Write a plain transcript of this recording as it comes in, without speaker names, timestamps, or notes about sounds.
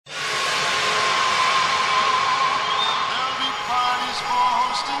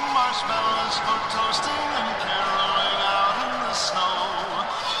roasting marshmallows for toasting and caroling out in the snow.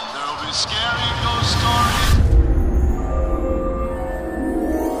 There'll be scary ghost stories.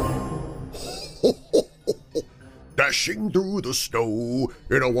 Dashing through the snow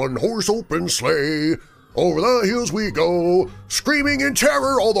in a one-horse open sleigh. Over the hills we go, screaming in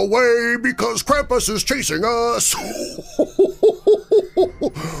terror all the way because Krampus is chasing us.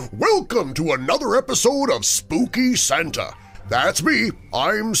 Welcome to another episode of Spooky Santa. That's me,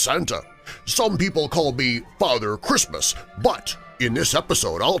 I'm Santa. Some people call me Father Christmas, but in this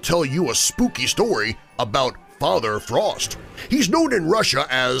episode I'll tell you a spooky story about Father Frost. He's known in Russia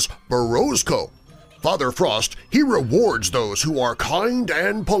as Borozko. Father Frost, he rewards those who are kind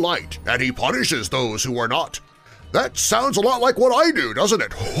and polite, and he punishes those who are not. That sounds a lot like what I do, doesn't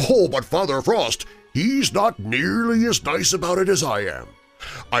it? Oh, but Father Frost, he's not nearly as nice about it as I am.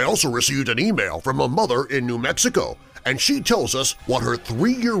 I also received an email from a mother in New Mexico, and she tells us what her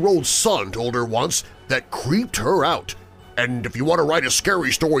 3-year-old son told her once that creeped her out. And if you want to write a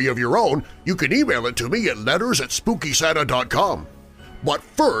scary story of your own, you can email it to me at letters@spookysanta.com. But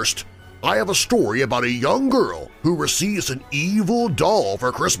first, I have a story about a young girl who receives an evil doll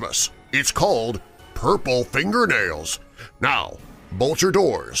for Christmas. It's called Purple Fingernails. Now, bolt your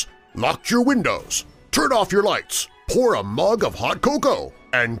doors, lock your windows, turn off your lights, pour a mug of hot cocoa,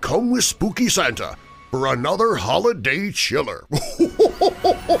 and come with Spooky Santa for another holiday chiller.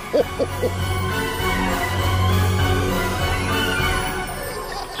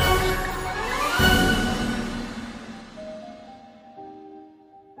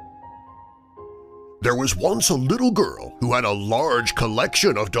 There was once a little girl who had a large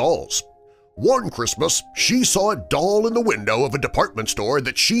collection of dolls. One Christmas, she saw a doll in the window of a department store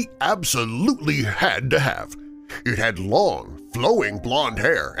that she absolutely had to have. It had long, flowing blonde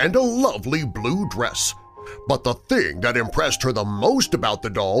hair and a lovely blue dress. But the thing that impressed her the most about the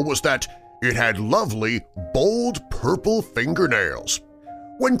doll was that it had lovely, bold purple fingernails.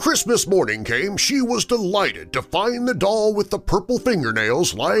 When Christmas morning came, she was delighted to find the doll with the purple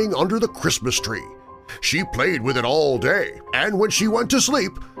fingernails lying under the Christmas tree. She played with it all day, and when she went to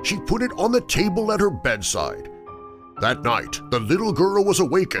sleep, she put it on the table at her bedside. That night, the little girl was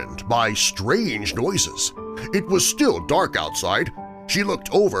awakened by strange noises. It was still dark outside. She looked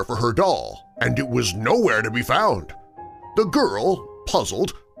over for her doll, and it was nowhere to be found. The girl,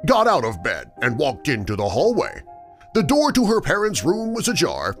 puzzled, got out of bed and walked into the hallway. The door to her parents' room was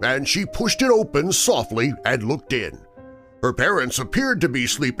ajar, and she pushed it open softly and looked in. Her parents appeared to be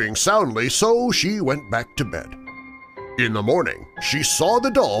sleeping soundly, so she went back to bed. In the morning, she saw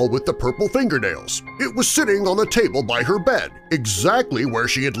the doll with the purple fingernails. It was sitting on the table by her bed, exactly where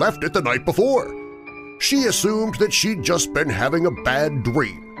she had left it the night before. She assumed that she'd just been having a bad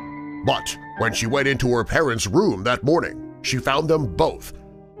dream. But when she went into her parents' room that morning, she found them both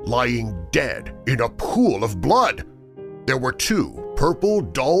lying dead in a pool of blood. There were 2 purple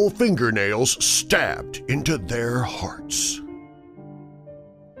doll fingernails stabbed into their hearts.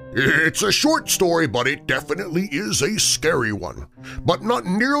 It's a short story, but it definitely is a scary one. But not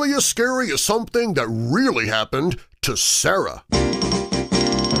nearly as scary as something that really happened to Sarah.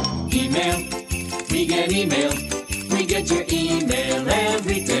 Email, we get email, we get your email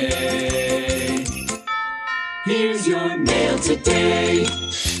every day. Here's your mail today.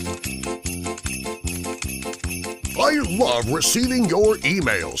 I love receiving your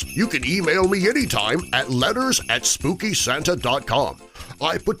emails. You can email me anytime at letters@spookysanta.com.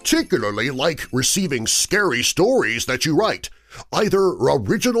 I particularly like receiving scary stories that you write, either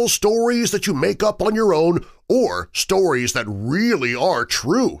original stories that you make up on your own or stories that really are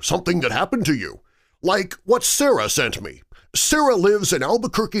true, something that happened to you, like what Sarah sent me. Sarah lives in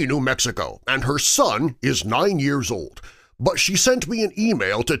Albuquerque, New Mexico, and her son is 9 years old. But she sent me an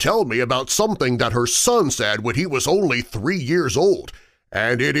email to tell me about something that her son said when he was only 3 years old,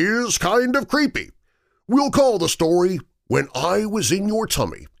 and it is kind of creepy. We'll call the story When I Was in Your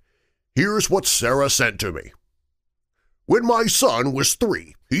Tummy. Here's what Sarah sent to me. When my son was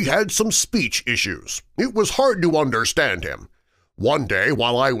 3, he had some speech issues. It was hard to understand him. One day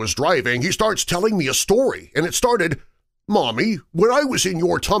while I was driving, he starts telling me a story, and it started, "Mommy, when I was in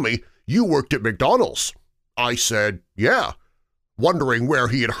your tummy, you worked at McDonald's." I said, "Yeah," wondering where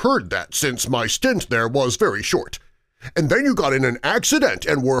he had heard that since my stint there was very short. "And then you got in an accident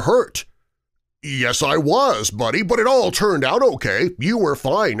and were hurt." "Yes, I was, buddy, but it all turned out okay. You were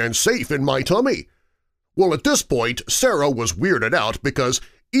fine and safe in my tummy." Well, at this point, Sarah was weirded out because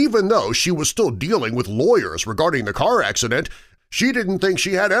even though she was still dealing with lawyers regarding the car accident, she didn't think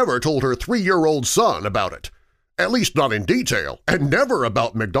she had ever told her 3-year-old son about it. At least not in detail, and never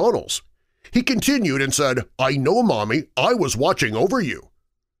about McDonald's. He continued and said, "I know, Mommy, I was watching over you."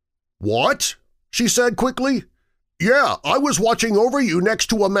 "What?" she said quickly. "Yeah, I was watching over you next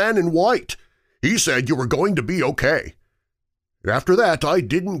to a man in white. He said you were going to be okay." After that, I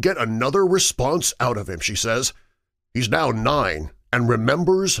didn't get another response out of him, she says. He's now 9 and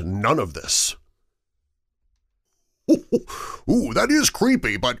remembers none of this. Ooh, that is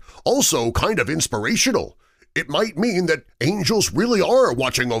creepy, but also kind of inspirational. It might mean that angels really are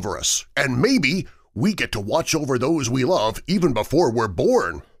watching over us, and maybe we get to watch over those we love even before we're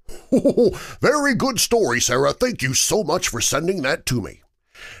born. Very good story, Sarah. Thank you so much for sending that to me.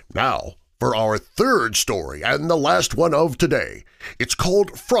 Now, for our third story and the last one of today. It's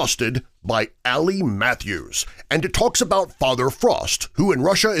called Frosted by Allie Matthews, and it talks about Father Frost, who in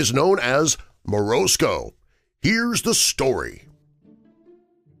Russia is known as Morosko. Here's the story.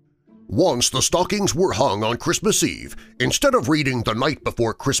 Once the stockings were hung on Christmas Eve, instead of reading The Night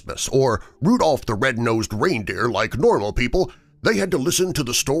Before Christmas or Rudolph the Red-Nosed Reindeer like normal people, they had to listen to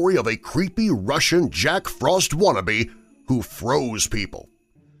the story of a creepy Russian Jack Frost wannabe who froze people.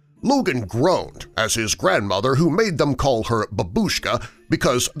 Logan groaned as his grandmother, who made them call her Babushka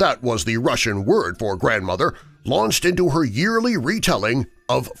because that was the Russian word for grandmother, launched into her yearly retelling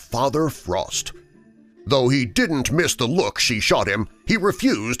of Father Frost. Though he didn't miss the look she shot him, he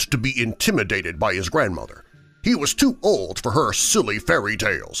refused to be intimidated by his grandmother. He was too old for her silly fairy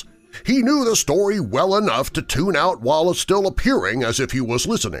tales. He knew the story well enough to tune out while still appearing as if he was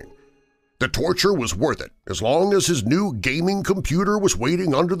listening. The torture was worth it as long as his new gaming computer was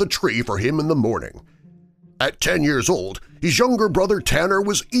waiting under the tree for him in the morning. At 10 years old, his younger brother Tanner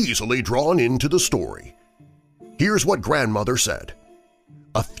was easily drawn into the story. Here's what grandmother said.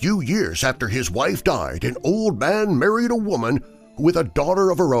 A few years after his wife died, an old man married a woman with a daughter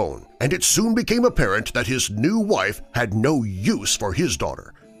of her own, and it soon became apparent that his new wife had no use for his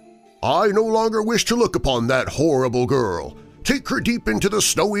daughter. I no longer wish to look upon that horrible girl. Take her deep into the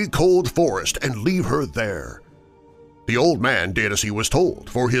snowy cold forest and leave her there. The old man did as he was told,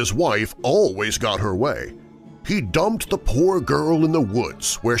 for his wife always got her way. He dumped the poor girl in the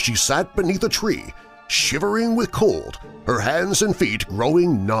woods where she sat beneath a tree, shivering with cold, her hands and feet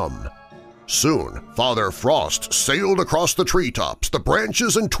growing numb. Soon, Father Frost sailed across the treetops, the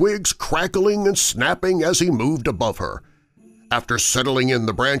branches and twigs crackling and snapping as he moved above her. After settling in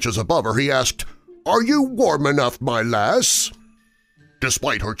the branches above her, he asked, "Are you warm enough, my lass?"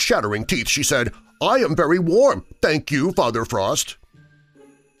 Despite her chattering teeth, she said, "I am very warm, thank you, Father Frost."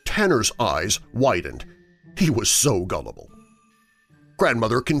 Tanner's eyes widened. He was so gullible.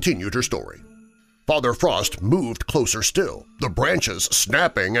 Grandmother continued her story. Father Frost moved closer still, the branches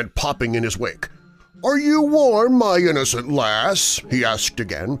snapping and popping in his wake. "Are you warm, my innocent lass?" he asked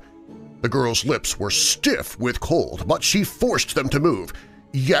again. The girl's lips were stiff with cold, but she forced them to move.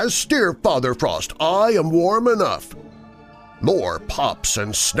 "Yes, dear Father Frost, I am warm enough." More pops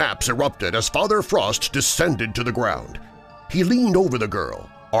and snaps erupted as Father Frost descended to the ground. He leaned over the girl.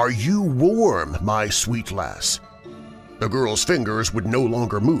 "Are you warm, my sweet lass?" The girl's fingers would no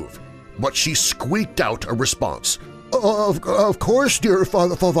longer move, but she squeaked out a response. Of course, dear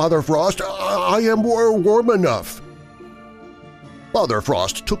Father Frost, I am warm enough." Father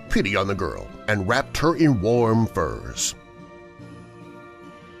Frost took pity on the girl and wrapped her in warm furs.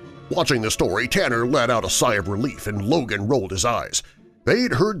 Watching the story, Tanner let out a sigh of relief and Logan rolled his eyes.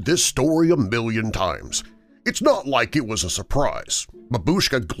 They'd heard this story a million times. It's not like it was a surprise.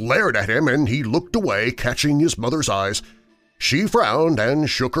 Babushka glared at him and he looked away, catching his mother's eyes. She frowned and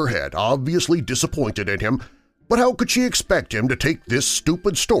shook her head, obviously disappointed in him, but how could she expect him to take this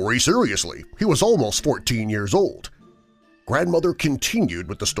stupid story seriously? He was almost 14 years old. Grandmother continued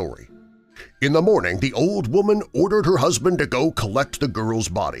with the story. In the morning, the old woman ordered her husband to go collect the girl's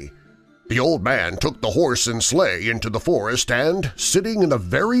body. The old man took the horse and sleigh into the forest and, sitting in the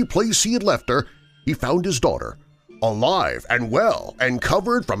very place he had left her, he found his daughter, alive and well and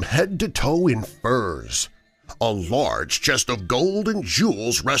covered from head to toe in furs. A large chest of gold and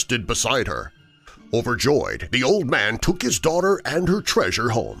jewels rested beside her. Overjoyed, the old man took his daughter and her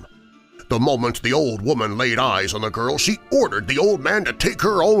treasure home. The moment the old woman laid eyes on the girl, she ordered the old man to take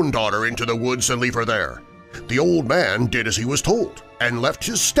her own daughter into the woods and leave her there. The old man did as he was told and left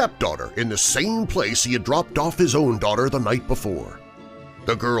his stepdaughter in the same place he had dropped off his own daughter the night before.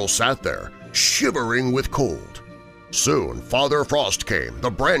 The girl sat there, shivering with cold. Soon Father Frost came, the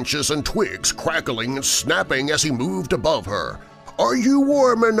branches and twigs crackling and snapping as he moved above her. "Are you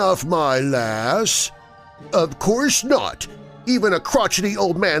warm enough, my lass?" "Of course not. Even a crotchety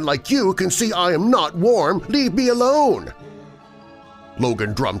old man like you can see I am not warm. Leave me alone."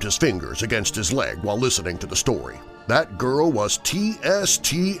 Logan drummed his fingers against his leg while listening to the story. That girl was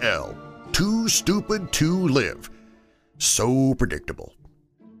TSTL, too stupid to live. So predictable.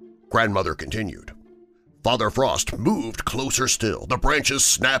 Grandmother continued. Father Frost moved closer still, the branches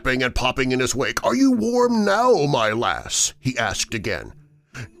snapping and popping in his wake. "Are you warm now, my lass?" he asked again.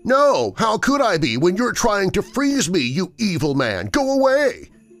 "No, how could I be when you're trying to freeze me, you evil man? Go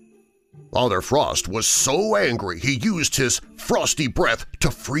away!" Father Frost was so angry he used his frosty breath to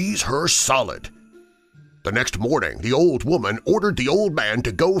freeze her solid. The next morning, the old woman ordered the old man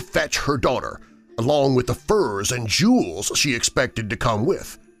to go fetch her daughter, along with the furs and jewels she expected to come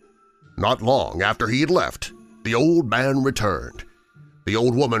with. Not long after he had left, the old man returned. The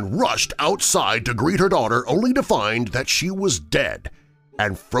old woman rushed outside to greet her daughter only to find that she was dead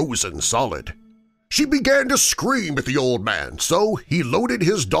and frozen solid. She began to scream at the old man, so he loaded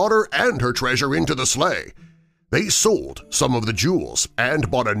his daughter and her treasure into the sleigh. They sold some of the jewels and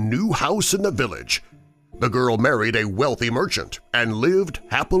bought a new house in the village. The girl married a wealthy merchant and lived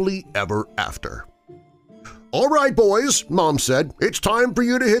happily ever after. "All right, boys," Mom said, "it's time for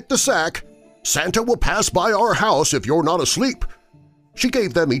you to hit the sack. Santa will pass by our house if you're not asleep." She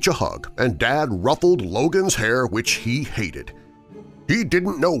gave them each a hug, and Dad ruffled Logan's hair, which he hated. He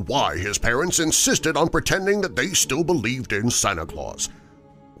didn't know why his parents insisted on pretending that they still believed in Santa Claus.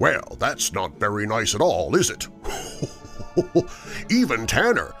 Well, that's not very nice at all, is it? Even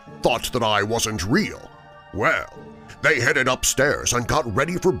Tanner thought that I wasn't real. Well, they headed upstairs and got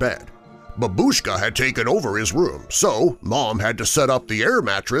ready for bed. Babushka had taken over his room, so Mom had to set up the air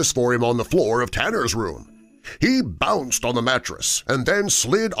mattress for him on the floor of Tanner's room. He bounced on the mattress and then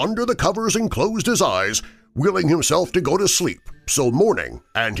slid under the covers and closed his eyes, willing himself to go to sleep so morning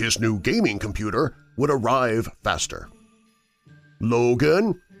and his new gaming computer would arrive faster.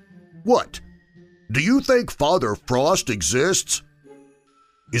 "Logan? What? Do you think Father Frost exists?"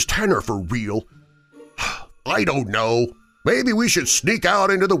 "Is Tanner for real?" "I don't know. Maybe we should sneak out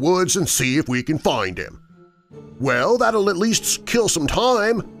into the woods and see if we can find him." "Well, that'll at least kill some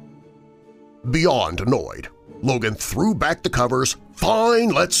time." Beyond annoyed, Logan threw back the covers. "Fine,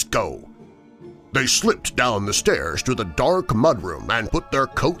 let's go." They slipped down the stairs to the dark mudroom and put their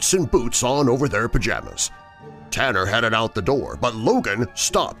coats and boots on over their pajamas. Tanner headed out the door, but Logan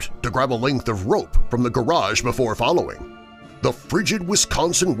stopped to grab a length of rope from the garage before following. The frigid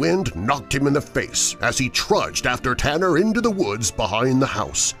Wisconsin wind knocked him in the face as he trudged after Tanner into the woods behind the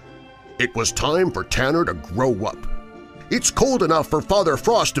house. It was time for Tanner to grow up. "It's cold enough for Father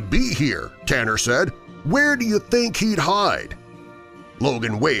Frost to be here," Tanner said. "Where do you think he'd hide?"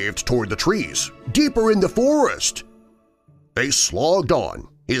 Logan waved toward the trees. "Deeper in the forest." They slogged on,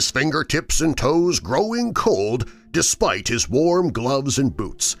 his fingertips and toes growing cold despite his warm gloves and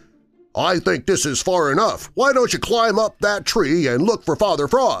boots. "I think this is far enough. Why don't you climb up that tree and look for Father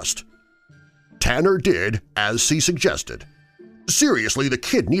Frost?" Tanner did as he suggested. Seriously, the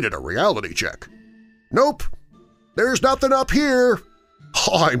kid needed a reality check. "Nope, there's nothing up here."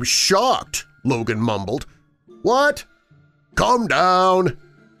 "I'm shocked," Logan mumbled. "What?" "Come down."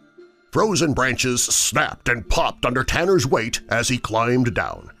 Frozen branches snapped and popped under Tanner's weight as he climbed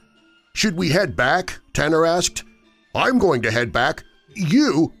down. "Should we head back?" Tanner asked. "I'm going to head back.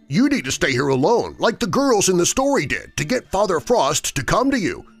 You need to stay here alone, like the girls in the story did, to get Father Frost to come to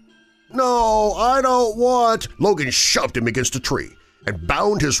you." "No, I don't want." Logan shoved him against a tree and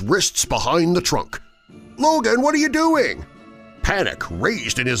bound his wrists behind the trunk. "Logan, what are you doing?" Panic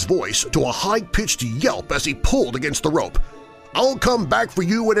raised in his voice to a high-pitched yelp as he pulled against the rope. "I'll come back for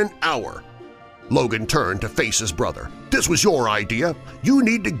you in an hour." Logan turned to face his brother. "This was your idea. You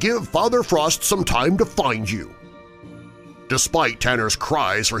need to give Father Frost some time to find you." Despite Tanner's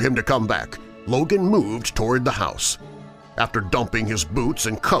cries for him to come back, Logan moved toward the house. After dumping his boots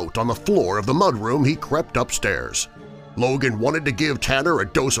and coat on the floor of the mudroom, he crept upstairs. Logan wanted to give Tanner a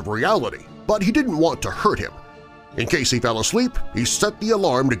dose of reality, but he didn't want to hurt him. In case he fell asleep, he set the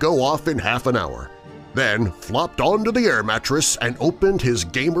alarm to go off in half an hour, then flopped onto the air mattress and opened his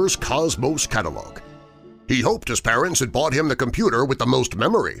Gamer's Cosmos catalog. He hoped his parents had bought him the computer with the most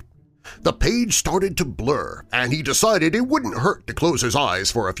memory. The page started to blur, and he decided it wouldn't hurt to close his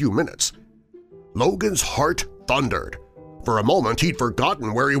eyes for a few minutes. Logan's heart thundered. For a moment he'd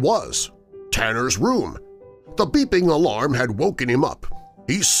forgotten where he was. Tanner's room. The beeping alarm had woken him up.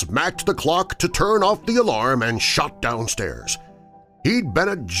 He smacked the clock to turn off the alarm and shot downstairs. He'd been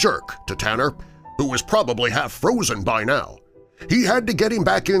a jerk to Tanner, who was probably half frozen by now. He had to get him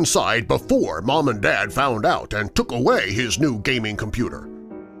back inside before Mom and Dad found out and took away his new gaming computer.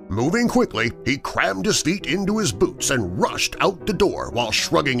 Moving quickly, he crammed his feet into his boots and rushed out the door while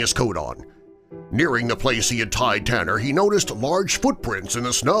shrugging his coat on. Nearing the place he had tied Tanner, he noticed large footprints in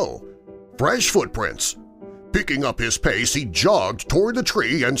the snow. Fresh footprints. Picking up his pace, he jogged toward the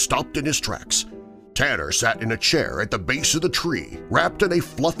tree and stopped in his tracks. Tanner sat in a chair at the base of the tree, wrapped in a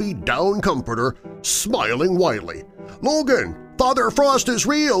fluffy down comforter, smiling widely. "Logan, Father Frost is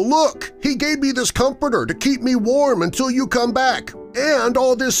real! Look! He gave me this comforter to keep me warm until you come back! And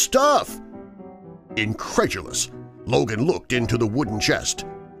all this stuff!" Incredulous, Logan looked into the wooden chest.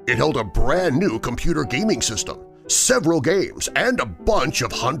 It held a brand-new computer gaming system, several games, and a bunch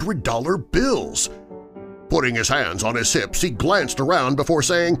of $100 bills. Putting his hands on his hips, he glanced around before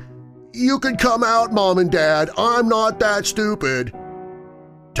saying, "You can come out, Mom and Dad. I'm not that stupid."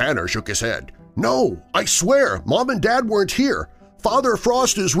 Tanner shook his head. "No, I swear, Mom and Dad weren't here. Father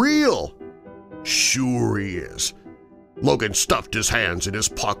Frost is real." "Sure he is." Logan stuffed his hands in his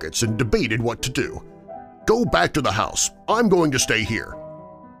pockets and debated what to do. "Go back to the house. I'm going to stay here."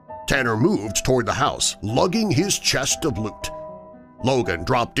 Tanner moved toward the house, lugging his chest of loot. Logan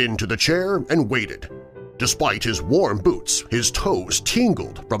dropped into the chair and waited. Despite his warm boots, his toes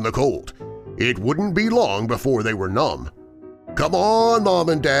tingled from the cold. It wouldn't be long before they were numb. "Come on, Mom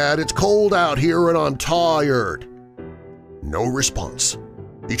and Dad, it's cold out here and I'm tired." No response.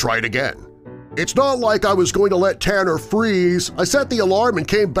 He tried again. "It's not like I was going to let Tanner freeze. I set the alarm and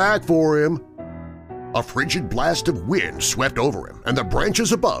came back for him." A frigid blast of wind swept over him, and the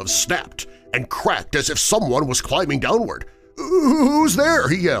branches above snapped and cracked as if someone was climbing downward. "Who's there?"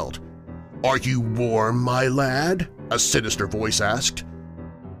 he yelled. "Are you warm, my lad?" a sinister voice asked.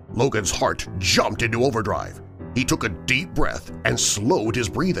 Logan's heart jumped into overdrive. He took a deep breath and slowed his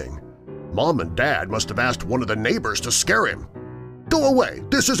breathing. Mom and Dad must have asked one of the neighbors to scare him. "Go away,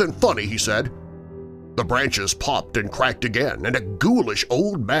 this isn't funny," he said. The branches popped and cracked again, and a ghoulish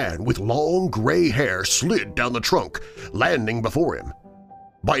old man with long gray hair slid down the trunk, landing before him.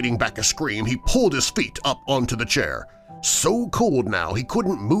 Biting back a scream, he pulled his feet up onto the chair. So cold now he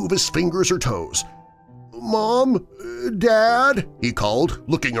couldn't move his fingers or toes. "Mom? Dad?" he called,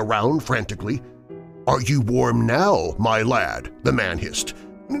 looking around frantically. "Are you warm now, my lad?" the man hissed.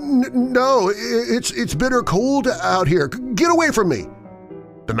 No, it's bitter cold out here. Get away from me!"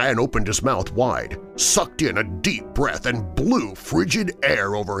 The man opened his mouth wide, sucked in a deep breath, and blew frigid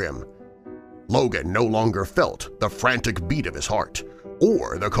air over him. Logan no longer felt the frantic beat of his heart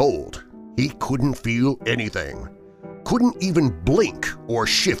or the cold. He couldn't feel anything. Couldn't even blink or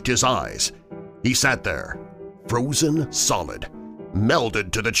shift his eyes. He sat there, frozen solid,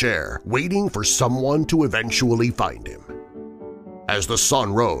 melded to the chair, waiting for someone to eventually find him. As the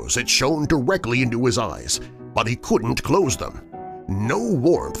sun rose, it shone directly into his eyes, but he couldn't close them. No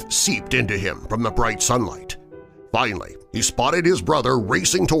warmth seeped into him from the bright sunlight. Finally, he spotted his brother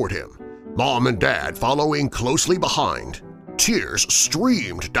racing toward him, Mom and Dad following closely behind. Tears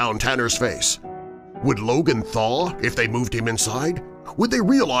streamed down Tanner's face. Would Logan thaw if they moved him inside? Would they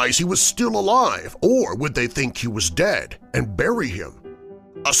realize he was still alive, or would they think he was dead and bury him?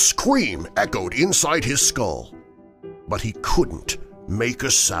 A scream echoed inside his skull, but he couldn't make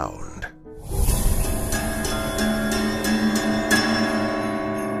a sound.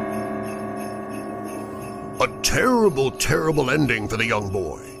 A terrible, terrible ending for the young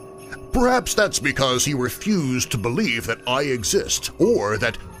boy. Perhaps that's because he refused to believe that I exist or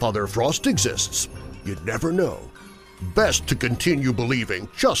that Father Frost exists. You'd never know. Best to continue believing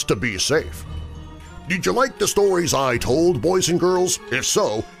just to be safe. Did you like the stories I told, boys and girls? If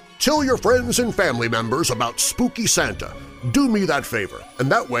so, tell your friends and family members about Spooky Santa. Do me that favor,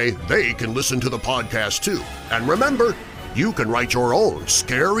 and that way they can listen to the podcast too. And remember, you can write your own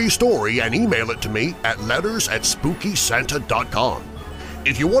scary story and email it to me at letters@spookysanta.com.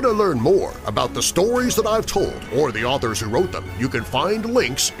 If you want to learn more about the stories that I've told or the authors who wrote them, you can find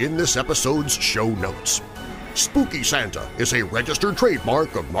links in this episode's show notes. Spooky Santa is a registered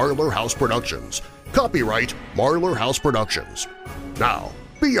trademark of Marlar House Productions. Copyright Marlar House Productions. Now,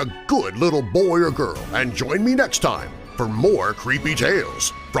 be a good little boy or girl and join me next time for more creepy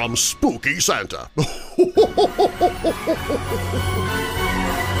tales from Spooky Santa.